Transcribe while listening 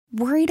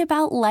Worried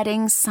about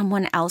letting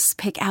someone else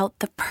pick out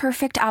the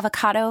perfect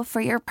avocado for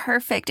your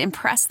perfect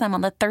impress them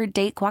on the third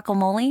date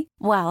guacamole?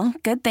 Well,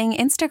 good thing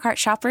Instacart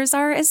shoppers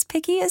are as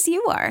picky as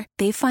you are.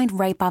 They find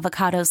ripe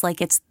avocados like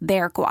it's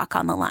their guac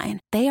on the line.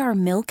 They are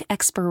milk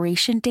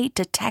expiration date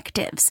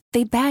detectives.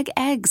 They bag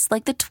eggs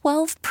like the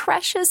 12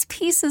 precious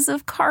pieces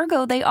of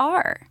cargo they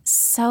are.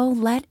 So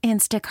let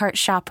Instacart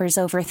shoppers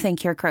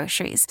overthink your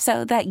groceries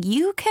so that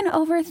you can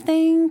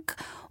overthink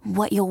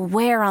what you'll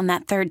wear on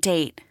that third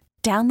date.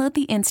 Download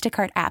the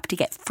Instacart app to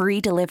get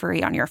free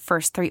delivery on your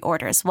first 3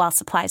 orders while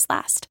supplies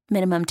last.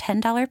 Minimum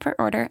 $10 per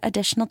order.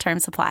 Additional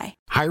terms apply.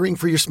 Hiring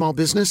for your small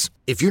business?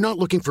 If you're not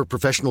looking for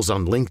professionals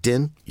on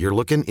LinkedIn, you're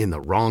looking in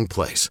the wrong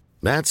place.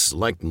 That's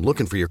like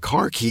looking for your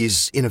car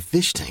keys in a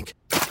fish tank.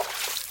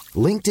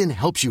 LinkedIn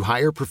helps you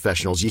hire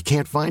professionals you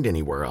can't find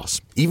anywhere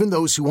else, even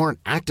those who aren't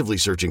actively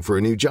searching for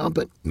a new job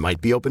but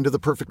might be open to the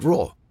perfect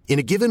role. In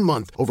a given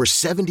month, over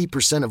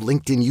 70% of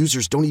LinkedIn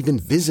users don't even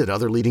visit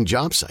other leading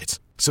job sites.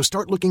 So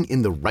start looking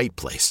in the right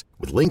place.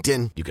 With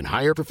LinkedIn, you can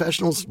hire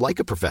professionals like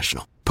a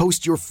professional.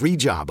 Post your free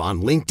job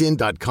on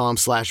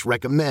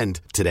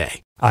linkedin.com/recommend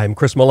today. I'm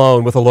Chris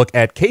Malone with a look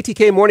at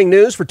KTK Morning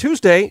News for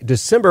Tuesday,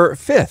 December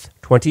 5th,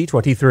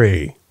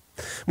 2023.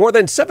 More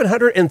than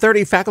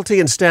 730 faculty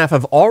and staff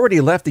have already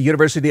left the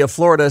University of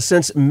Florida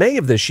since May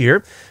of this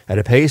year at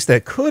a pace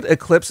that could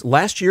eclipse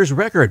last year's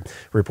record.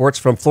 Reports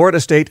from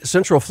Florida State,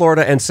 Central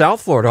Florida, and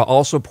South Florida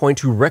also point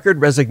to record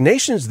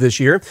resignations this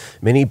year,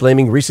 many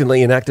blaming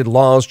recently enacted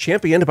laws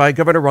championed by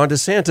Governor Ron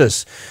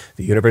DeSantis.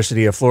 The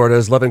University of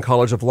Florida's Levin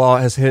College of Law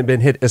has been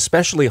hit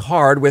especially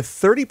hard, with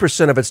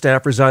 30% of its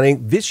staff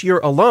resigning this year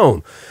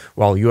alone.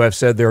 While UF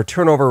said their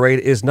turnover rate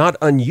is not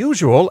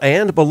unusual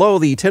and below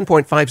the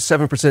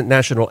 10.57%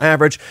 national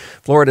average,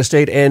 Florida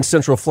State and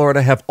Central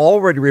Florida have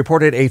already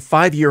reported a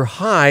 5-year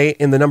high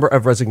in the number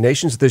of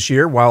resignations this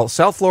year, while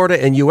South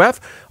Florida and UF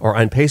are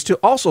on pace to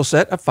also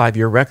set a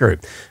 5-year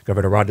record.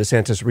 Governor Ron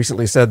DeSantis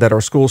recently said that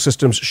our school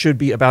systems should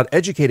be about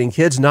educating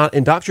kids, not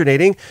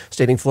indoctrinating,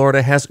 stating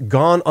Florida has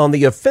gone on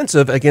the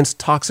offensive against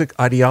toxic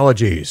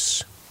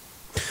ideologies.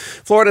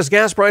 Florida's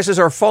gas prices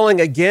are falling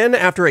again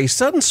after a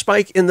sudden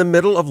spike in the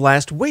middle of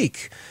last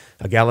week.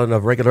 A gallon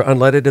of regular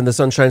unleaded in the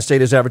Sunshine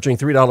State is averaging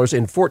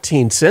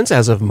 $3.14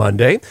 as of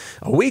Monday.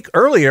 A week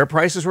earlier,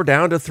 prices were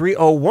down to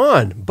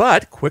 $3.01,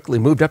 but quickly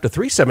moved up to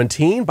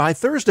 $3.17 by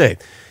Thursday.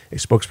 A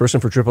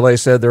spokesperson for AAA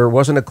said there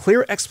wasn't a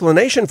clear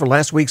explanation for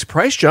last week's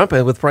price jump,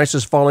 and with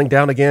prices falling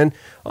down again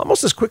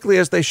almost as quickly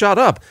as they shot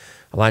up.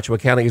 Alachua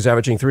County is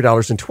averaging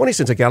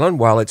 $3.20 a gallon,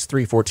 while it's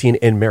 $3.14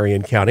 in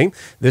Marion County.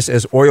 This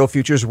as oil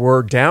futures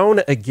were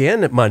down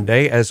again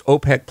Monday as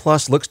OPEC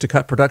Plus looks to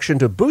cut production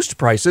to boost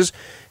prices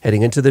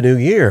heading into the new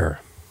year.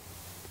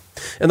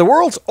 And the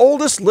world's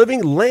oldest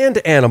living land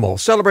animal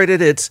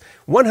celebrated its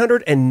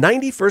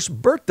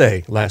 191st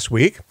birthday last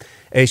week.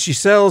 A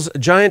Seychelles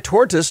giant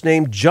tortoise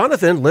named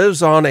Jonathan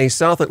lives on a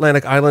South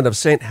Atlantic island of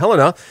St.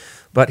 Helena,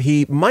 but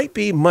he might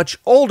be much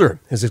older.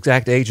 His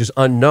exact age is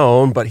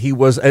unknown, but he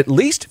was at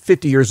least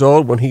 50 years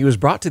old when he was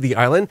brought to the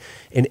island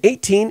in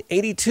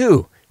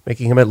 1882,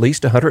 making him at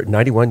least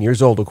 191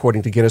 years old,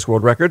 according to Guinness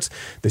World Records.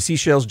 The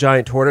Seychelles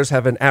giant tortoise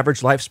have an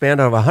average lifespan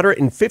of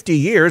 150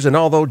 years, and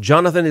although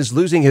Jonathan is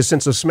losing his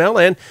sense of smell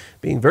and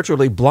being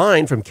virtually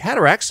blind from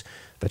cataracts,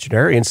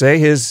 veterinarians say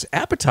his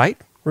appetite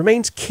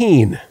remains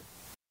keen.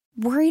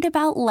 Worried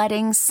about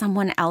letting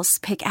someone else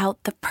pick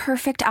out the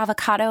perfect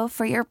avocado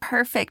for your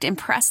perfect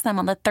impress them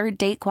on the third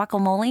date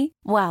guacamole?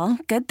 Well,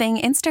 good thing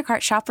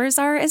Instacart shoppers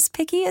are as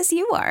picky as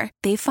you are.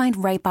 They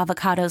find ripe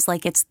avocados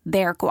like it's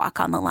their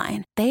guac on the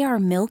line. They are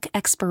milk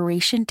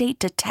expiration date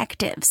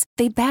detectives.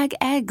 They bag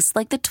eggs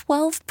like the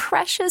 12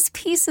 precious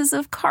pieces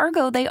of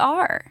cargo they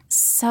are.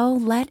 So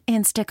let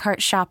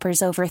Instacart shoppers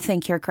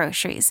overthink your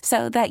groceries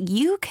so that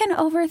you can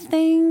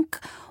overthink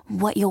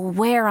what you'll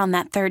wear on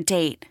that third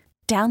date.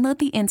 Download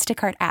the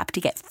Instacart app to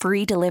get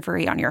free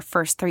delivery on your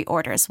first 3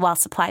 orders while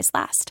supplies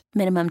last.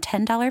 Minimum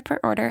 $10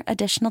 per order.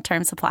 Additional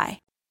terms apply.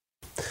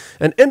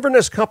 An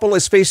Inverness couple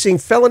is facing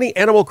felony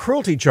animal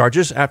cruelty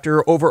charges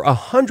after over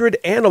 100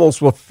 animals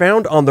were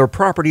found on their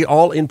property,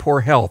 all in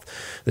poor health.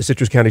 The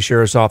Citrus County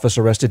Sheriff's Office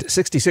arrested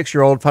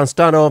 66-year-old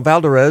Faustino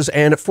Valderez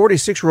and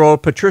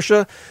 46-year-old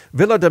Patricia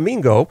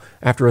Villadomingo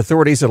after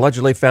authorities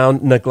allegedly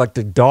found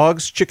neglected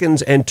dogs,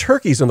 chickens, and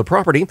turkeys on the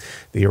property.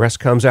 The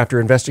arrest comes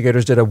after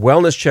investigators did a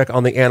wellness check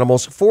on the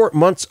animals 4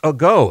 months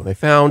ago. They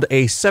found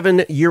a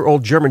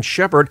 7-year-old German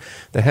Shepherd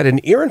that had an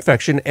ear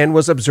infection and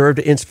was observed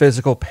in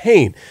physical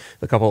pain.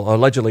 The couple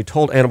allegedly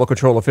told animal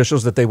control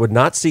officials that they would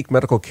not seek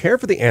medical care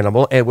for the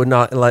animal and would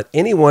not let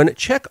anyone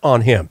check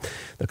on him.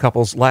 The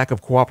couple's lack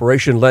of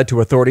cooperation led to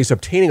authorities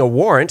obtaining a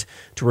warrant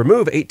to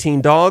remove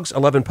 18 dogs,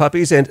 11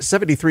 puppies, and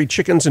 73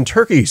 chickens and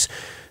turkeys.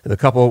 The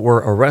couple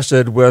were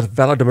arrested, with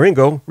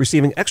Valadomingo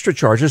receiving extra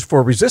charges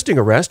for resisting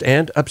arrest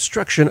and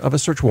obstruction of a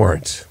search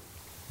warrant.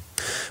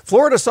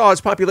 Florida saw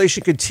its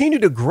population continue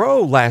to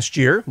grow last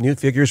year. New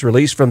figures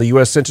released from the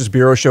U.S. Census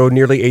Bureau showed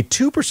nearly a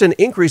 2%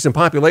 increase in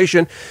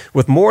population,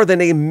 with more than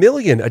 1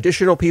 million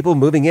additional people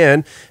moving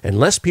in and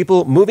less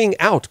people moving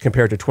out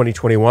compared to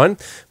 2021.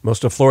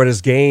 Most of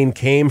Florida's gain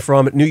came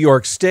from New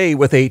York State,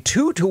 with a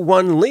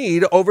 2-to-1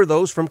 lead over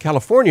those from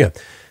California.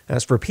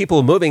 As for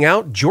people moving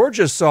out,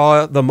 Georgia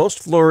saw the most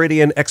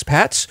Floridian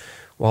expats,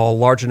 while a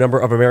large number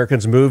of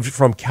Americans moved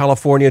from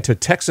California to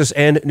Texas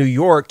and New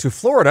York to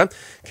Florida.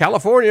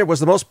 California was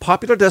the most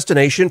popular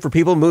destination for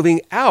people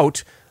moving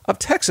out of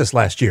Texas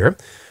last year.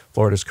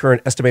 Florida's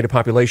current estimated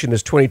population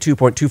is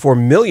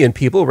 22.24 million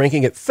people,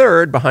 ranking it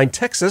third behind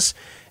Texas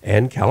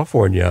and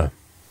California.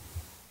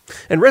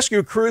 And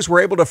rescue crews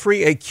were able to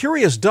free a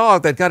curious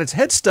dog that got its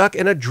head stuck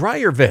in a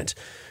dryer vent.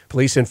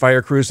 Police and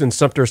fire crews in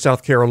Sumter,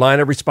 South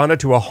Carolina responded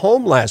to a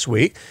home last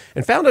week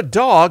and found a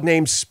dog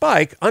named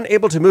Spike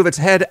unable to move its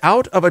head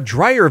out of a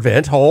dryer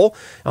vent hole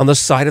on the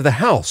side of the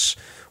house.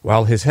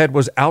 While his head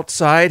was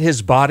outside,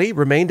 his body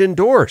remained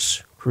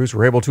indoors. Crews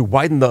were able to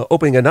widen the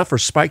opening enough for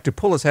Spike to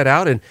pull his head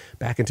out and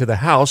back into the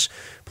house.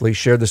 Police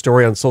shared the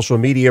story on social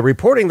media,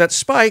 reporting that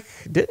Spike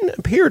didn't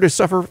appear to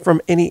suffer from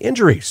any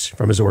injuries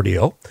from his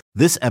ordeal.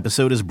 This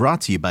episode is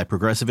brought to you by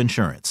Progressive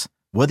Insurance.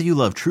 Whether you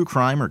love true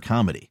crime or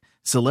comedy,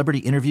 celebrity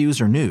interviews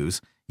or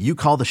news, you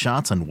call the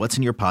shots on what's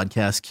in your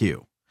podcast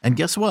queue. And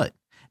guess what?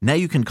 Now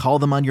you can call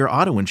them on your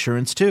auto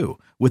insurance too,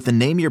 with the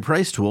Name Your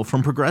Price tool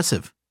from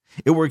Progressive.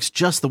 It works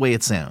just the way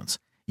it sounds.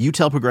 You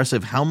tell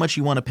Progressive how much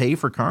you want to pay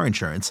for car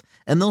insurance,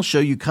 and they'll show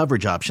you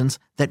coverage options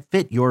that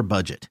fit your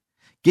budget.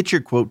 Get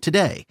your quote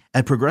today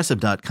at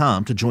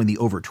Progressive.com to join the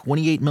over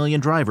 28 million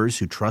drivers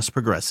who trust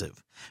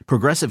Progressive.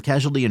 Progressive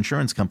Casualty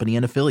Insurance Company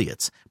and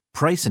Affiliates.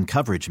 Price and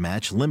coverage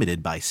match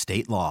limited by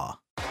state law.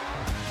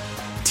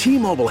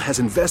 T-Mobile has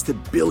invested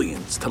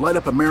billions to light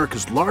up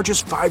America's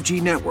largest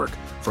 5G network,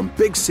 from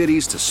big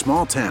cities to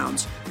small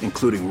towns,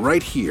 including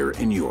right here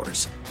in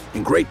yours.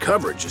 And great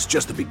coverage is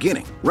just the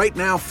beginning. Right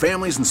now,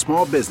 families and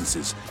small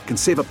businesses can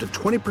save up to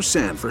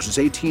 20% versus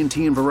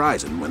AT&T and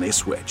Verizon when they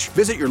switch.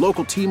 Visit your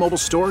local T-Mobile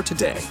store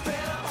today.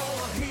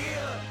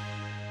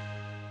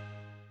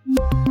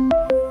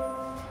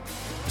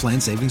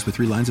 Plan savings with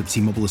 3 lines of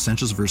T-Mobile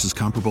Essentials versus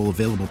comparable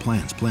available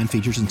plans. Plan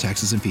features and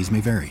taxes and fees may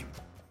vary.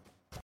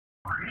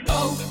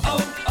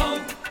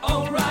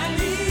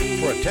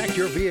 Protect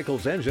your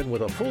vehicle's engine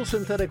with a full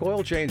synthetic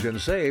oil change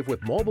and save with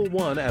Mobil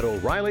 1 at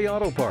O'Reilly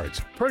Auto Parts.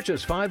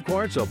 Purchase 5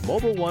 quarts of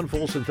Mobil 1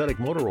 full synthetic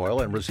motor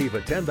oil and receive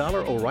a $10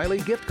 O'Reilly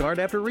gift card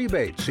after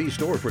rebate. See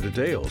store for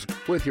details.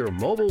 With your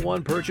Mobil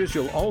 1 purchase,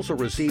 you'll also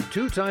receive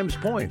 2 times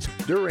points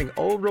during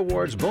Old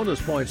Rewards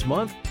Bonus Points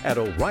Month at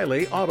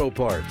O'Reilly Auto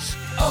Parts.